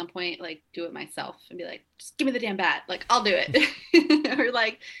like at some point like do it myself and be like, just give me the damn bat, like I'll do it. Or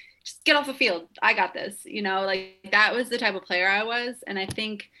like, just get off the field, I got this, like that was the type of player I was. And I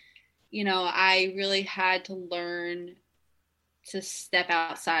think I really had to learn to step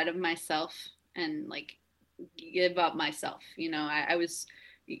outside of myself and like give up myself. I was,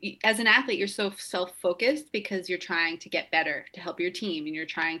 as an athlete, you're so self-focused because you're trying to get better to help your team, and you're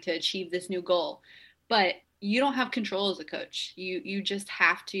trying to achieve this new goal, but you don't have control as a coach. You just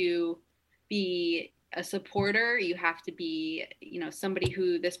have to be a supporter. You have to be, somebody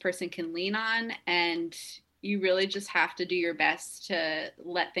who this person can lean on, and you really just have to do your best to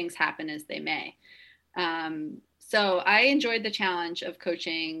let things happen as they may. So I enjoyed the challenge of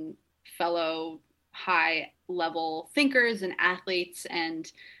coaching fellow high level thinkers and athletes.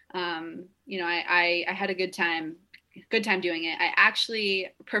 And, I had a good time doing it. I actually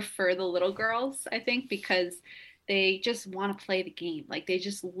prefer the little girls, I think, because they just want to play the game. Like they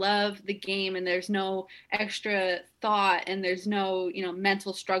just love the game, and there's no extra thought, and there's no,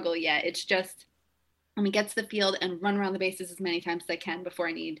 mental struggle yet. It's just, let me get to the field and run around the bases as many times as I can before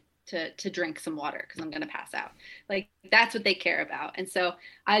I need to drink some water because I'm going to pass out. Like that's what they care about. And so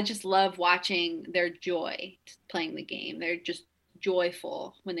I just love watching their joy playing the game. They're just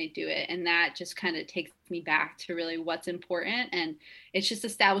joyful when they do it, and that just kind of takes me back to really what's important. And it's just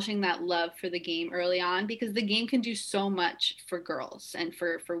establishing that love for the game early on, because the game can do so much for girls and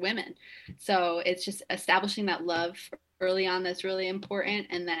for women. So it's just establishing that love early on that's really important,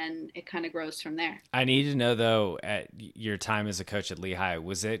 and then it kind of grows from there. I need to know though, at your time as a coach at Lehigh,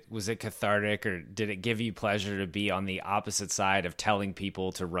 was it cathartic, or did it give you pleasure to be on the opposite side of telling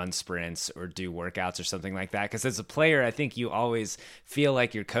people to run sprints or do workouts or something like that? Because as a player, I think you always feel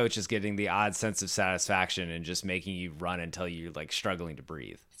like your coach is getting the odd sense of satisfaction and just making you run until you're like struggling to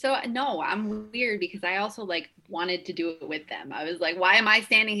breathe. So no, I'm weird because I also like wanted to do it with them. I was like, why am I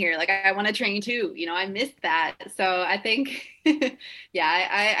standing here? Like I want to train too. I missed that. So I think, yeah,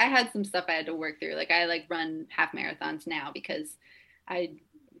 I had some stuff I had to work through. Like I like run half marathons now because I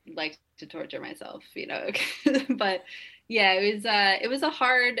like to torture myself, but yeah, it was a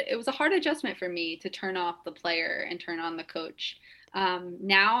hard adjustment for me to turn off the player and turn on the coach.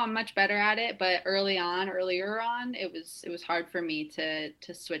 Now I'm much better at it, but earlier on, it was hard for me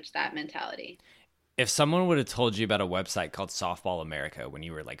to switch that mentality. If someone would have told you about a website called Softball America when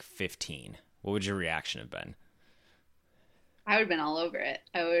you were like 15, what would your reaction have been? I would have been all over it.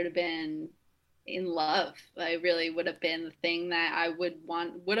 I would have been in love. I really would have been the thing that I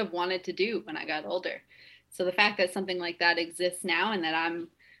would have wanted to do when I got older. So the fact that something like that exists now and that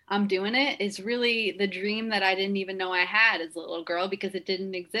I'm doing it is really the dream that I didn't even know I had as a little girl, because it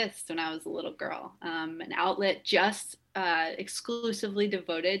didn't exist when I was a little girl. An outlet just exclusively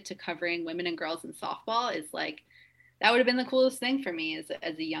devoted to covering women and girls in softball is like, that would have been the coolest thing for me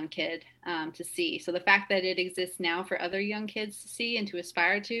as a young kid to see. So the fact that it exists now for other young kids to see and to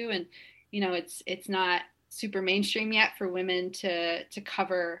aspire to, and it's not super mainstream yet for women to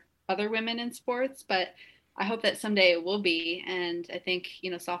cover other women in sports, but I hope that someday it will be. And I think,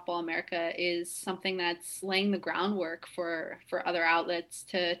 Softball America is something that's laying the groundwork for other outlets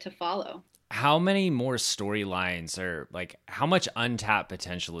to follow. How many more storylines, or like how much untapped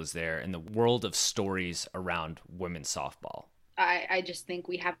potential is there in the world of stories around women's softball? I just think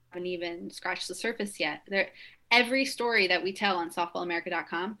we haven't even scratched the surface yet. Every story that we tell on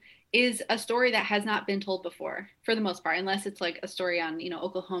softballamerica.com is a story that has not been told before, for the most part, unless it's like a story on,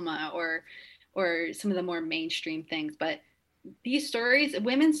 Oklahoma or some of the more mainstream things. But these stories,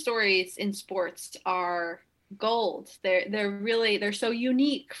 women's stories in sports, are gold. They're so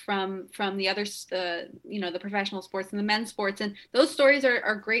unique from the other, the professional sports and the men's sports. And those stories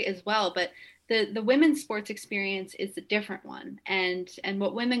are great as well. But the women's sports experience is a different one. And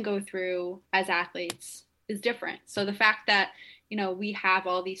what women go through as athletes is different. So the fact that, we have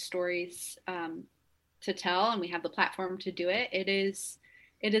all these stories to tell, and we have the platform to do it, it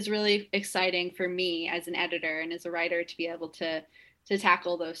is really exciting for me as an editor and as a writer to be able to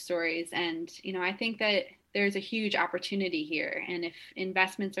tackle those stories. And, I think that there's a huge opportunity here. And if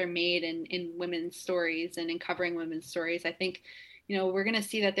investments are made in women's stories and in covering women's stories, I think, we're going to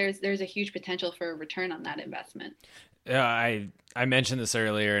see that there's a huge potential for a return on that investment. I mentioned this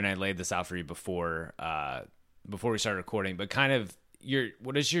earlier, and I laid this out for you before we started recording. But kind of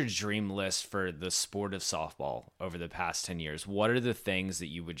what is your dream list for the sport of softball over the past 10 years? What are the things that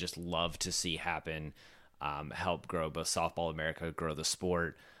you would just love to see happen, help grow both Softball America, grow the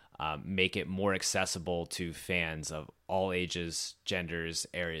sport, make it more accessible to fans of all ages, genders,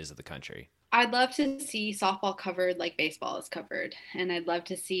 areas of the country? I'd love to see softball covered like baseball is covered. And I'd love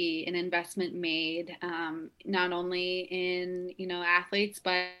to see an investment made, not only in, athletes,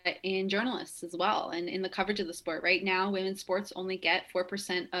 but in journalists as well. And in the coverage of the sport right now, women's sports only get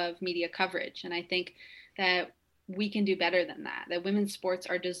 4% of media coverage. And I think that we can do better than that women's sports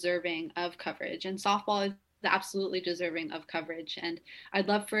are deserving of coverage, and softball is absolutely deserving of coverage. And I'd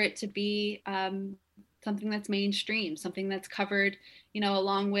love for it to be, something that's mainstream, something that's covered,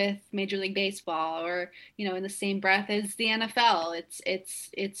 along with Major League Baseball, or, in the same breath as the NFL.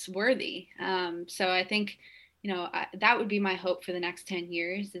 It's worthy. So I think, that would be my hope for the next 10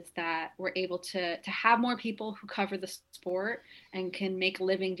 years, is that we're able to have more people who cover the sport and can make a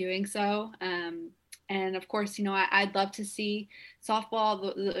living doing so. And of course, I'd love to see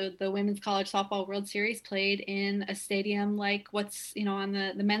softball, the Women's College Softball World Series played in a stadium like what's, on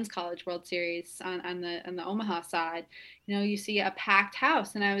the Men's College World Series on the Omaha side. You see a packed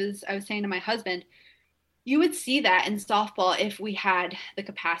house. And I was saying to my husband, you would see that in softball if we had the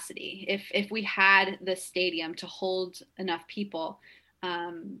capacity, if we had the stadium to hold enough people.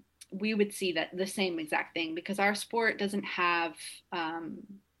 We would see that the same exact thing, because our sport doesn't have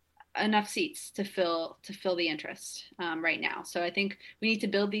enough seats to fill the interest right now. So I think we need to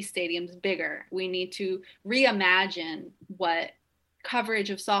build these stadiums bigger. We need to reimagine what coverage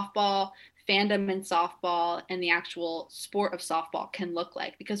of softball, fandom in softball, and the actual sport of softball can look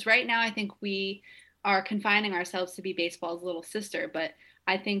like. Because right now I think we are confining ourselves to be baseball's little sister, but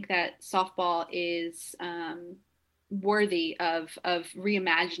I think that softball is worthy of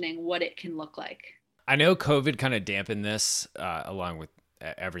reimagining what it can look like. I know COVID kind of dampened this, along with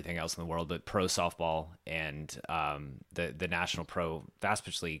everything else in the world, but pro softball and the National Pro Fast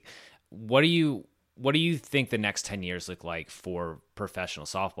Pitch League. What do you think the next 10 years look like for professional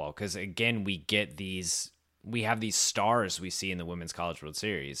softball? Because again, we have these stars we see in the Women's College World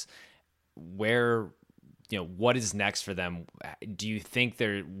Series. Where, what is next for them? Do you think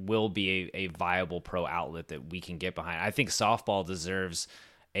there will be a viable pro outlet that we can get behind? I think softball deserves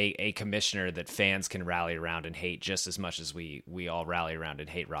a commissioner that fans can rally around and hate just as much as we all rally around and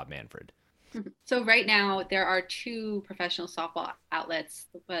hate Rob Manfred. So right now there are two professional softball outlets.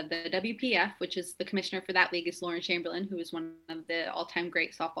 The WPF, which is the commissioner for that league, is Lauren Chamberlain, who is one of the all-time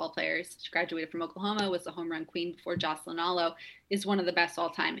great softball players. She graduated from Oklahoma, was the home run queen before Jocelyn Allo, is one of the best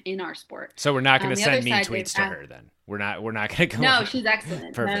all-time in our sport. So we're not going to send mean tweets to her then. We're not going to go. No, she's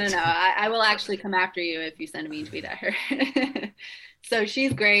excellent. Perfect. No. I will actually come after you if you send a mean tweet at her. So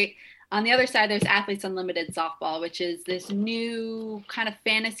she's great. On the other side, there's Athletes Unlimited Softball, which is this new kind of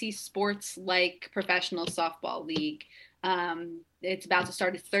fantasy sports-like professional softball league. It's about to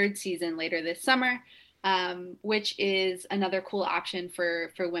start its third season later this summer, which is another cool option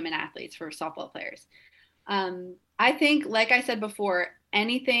for women athletes, for softball players. I think, like I said before,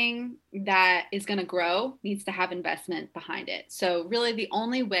 anything that is going to grow needs to have investment behind it. So really the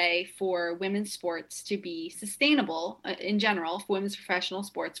only way for women's sports to be sustainable in general, for women's professional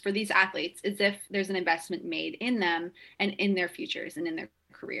sports, for these athletes, is if there's an investment made in them and in their futures and in their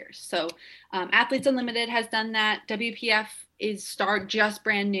careers. So Athletes Unlimited has done that. WPF is just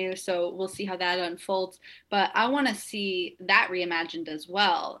brand new, so we'll see how that unfolds. But I want to see that reimagined as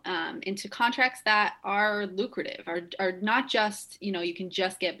well, into contracts that are lucrative, are not just, you can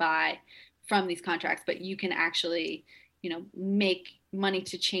just get by from these contracts, but you can actually, make money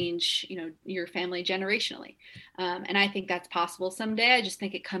to change, your family generationally. And I think that's possible someday. I just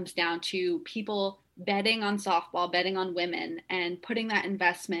think it comes down to people betting on softball, betting on women, and putting that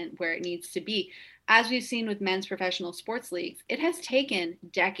investment where it needs to be. As we've seen with men's professional sports leagues, it has taken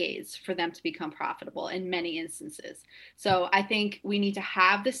decades for them to become profitable in many instances. So I think we need to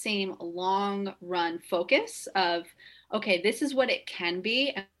have the same long run focus of, okay, this is what it can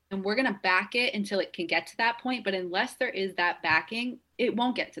be, and we're going to back it until it can get to that point. But unless there is that backing, it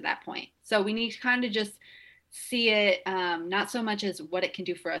won't get to that point. So we need to kind of just see it, not so much as what it can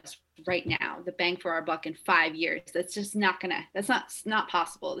do for us right now, the bang for our buck in 5 years. That's just that's not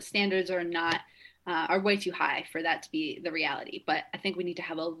possible. The standards are way too high for that to be the reality. But I think we need to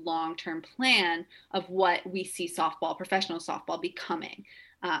have a long-term plan of what we see softball, professional softball, becoming.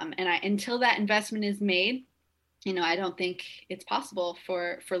 Until that investment is made, I don't think it's possible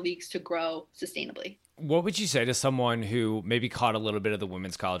for leagues to grow sustainably. What would you say to someone who maybe caught a little bit of the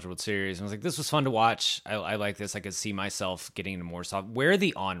Women's College World Series and was like, this was fun to watch. I like this. I could see myself getting into more softball. Where are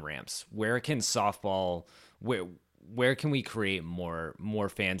the on-ramps? Where can softball, where can we create more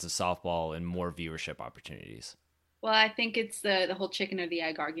fans of softball and more viewership opportunities? Well, I think it's the whole chicken or the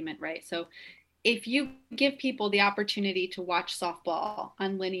egg argument, right? So if you give people the opportunity to watch softball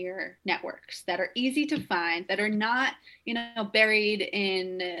on linear networks that are easy to find, that are not, buried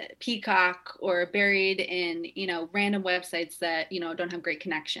in Peacock or buried in, random websites that, don't have great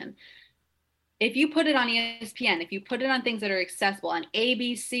connection. If you put it on ESPN, if you put it on things that are accessible, on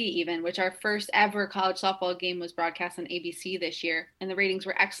ABC even, which our first ever college softball game was broadcast on ABC this year, and the ratings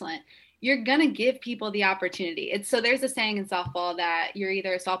were excellent, you're going to give people the opportunity. So there's a saying in softball that you're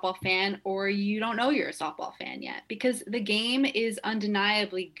either a softball fan or you don't know you're a softball fan yet, because the game is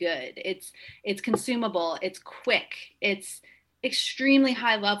undeniably good. It's consumable. It's quick. It's extremely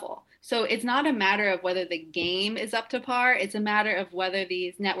high level. So it's not a matter of whether the game is up to par. It's a matter of whether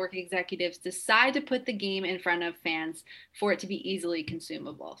these network executives decide to put the game in front of fans for it to be easily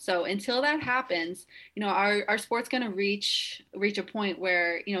consumable. So until that happens, our sport's going to reach a point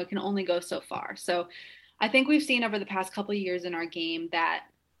where, it can only go so far. So I think we've seen over the past couple of years in our game that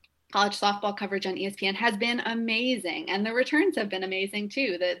college softball coverage on ESPN has been amazing, and the returns have been amazing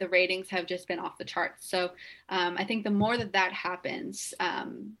too. The ratings have just been off the charts. So I think the more that happens,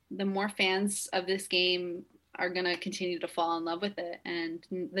 the more fans of this game are going to continue to fall in love with it, and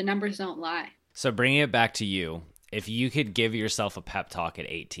the numbers don't lie. So bringing it back to you, if you could give yourself a pep talk at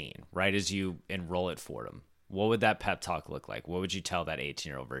 18, right as you enroll at Fordham, what would that pep talk look like? What would you tell that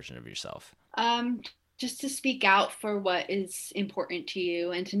 18-year-old version of yourself? Just to speak out for what is important to you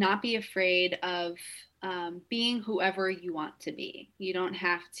and to not be afraid of being whoever you want to be. You don't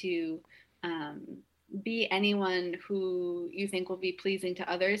have to be anyone who you think will be pleasing to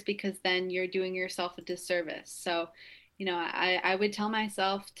others, because then you're doing yourself a disservice. So, I would tell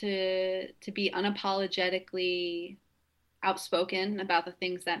myself to be unapologetically outspoken about the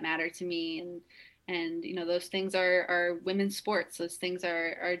things that matter to me. And those things are women's sports. Those things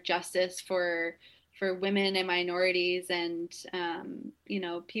are justice for women and minorities and,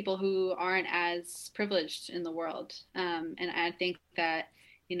 people who aren't as privileged in the world. And I think that,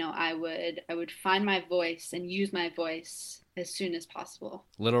 I would find my voice and use my voice as soon as possible.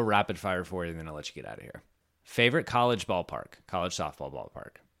 Little rapid fire for you, and then I'll let you get out of here. Favorite college softball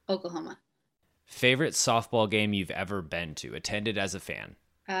ballpark? Oklahoma. Favorite softball game you've ever been to, attended as a fan?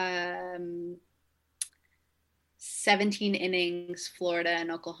 17 innings, Florida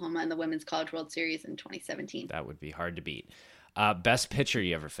and Oklahoma in the Women's College World Series in 2017. That would be hard to beat. Best pitcher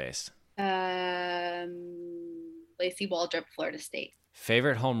you ever faced? Lacey Waldrop, Florida State.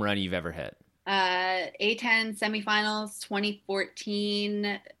 Favorite home run you've ever hit? A10 semifinals,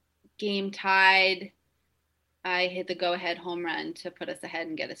 2014, game tied. I hit the go-ahead home run to put us ahead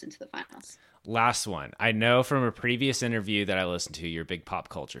and get us into the finals. Last one. I know from a previous interview that I listened to, you're a big pop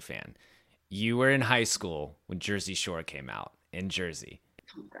culture fan. You were in high school when Jersey Shore came out in Jersey.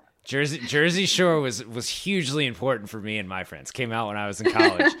 Jersey Shore was hugely important for me and my friends. Came out when I was in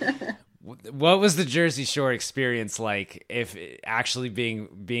college. What was the Jersey Shore experience like, if actually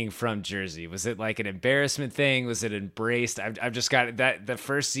being from Jersey? Was it like an embarrassment thing? Was it embraced? I've just got that. The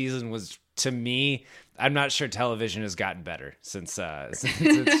first season was, to me, I'm not sure television has gotten better since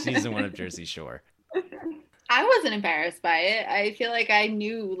season 1 of Jersey Shore. I wasn't embarrassed by it. I feel like I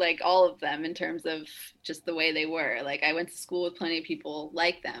knew all of them in terms of just the way they were. I went to school with plenty of people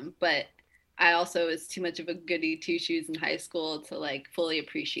like them, but I also was too much of a goody two shoes in high school to fully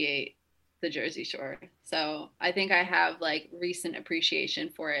appreciate the Jersey Shore. So I think I have recent appreciation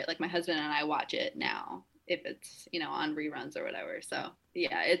for it. My husband and I watch it now if it's, on reruns or whatever. So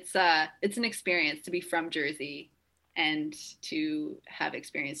yeah, it's an experience to be from Jersey and to have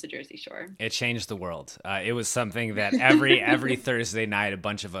experienced the Jersey Shore. It changed the world. It was something that every Thursday night, a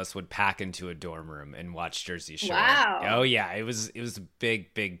bunch of us would pack into a dorm room and watch Jersey Shore. Wow. Oh yeah, it was a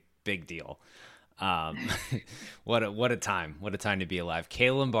big deal. What a time! What a time to be alive.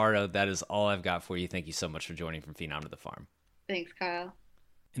 Kayla Lombardo, that is all I've got for you. Thank you so much for joining from Phenom to the Farm. Thanks, Kyle.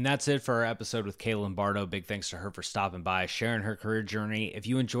 And that's it for our episode with Kayla Lombardo. Big thanks to her for stopping by, sharing her career journey. If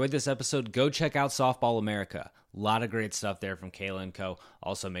you enjoyed this episode, go check out Softball America. A lot of great stuff there from Kayla and co.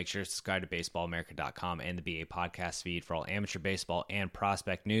 Also, make sure to subscribe to baseballamerica.com and the BA podcast feed for all amateur baseball and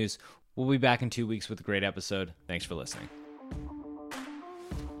prospect news. We'll be back in 2 weeks with a great episode. Thanks for listening.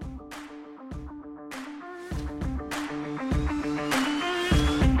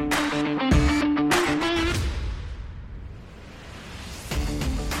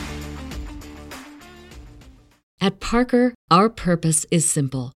 At Parker, our purpose is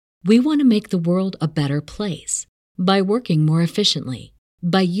simple. We want to make the world a better place by working more efficiently,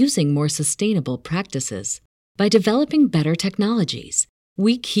 by using more sustainable practices, by developing better technologies.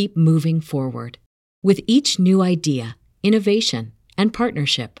 We keep moving forward. With each new idea, innovation, and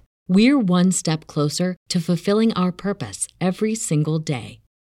partnership, we're one step closer to fulfilling our purpose every single day.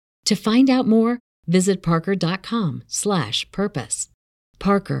 To find out more, visit parker.com/purpose.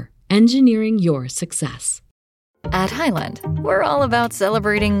 Parker, engineering your success. At Highland, we're all about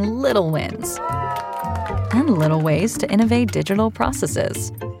celebrating little wins and little ways to innovate digital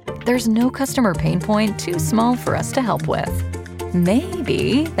processes. There's no customer pain point too small for us to help with.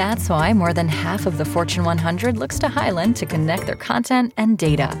 Maybe that's why more than half of the Fortune 100 looks to Highland to connect their content and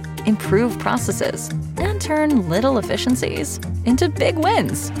data, improve processes, and turn little efficiencies into big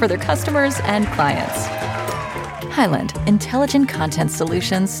wins for their customers and clients. Highland, intelligent content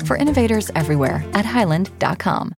solutions for innovators everywhere at highland.com.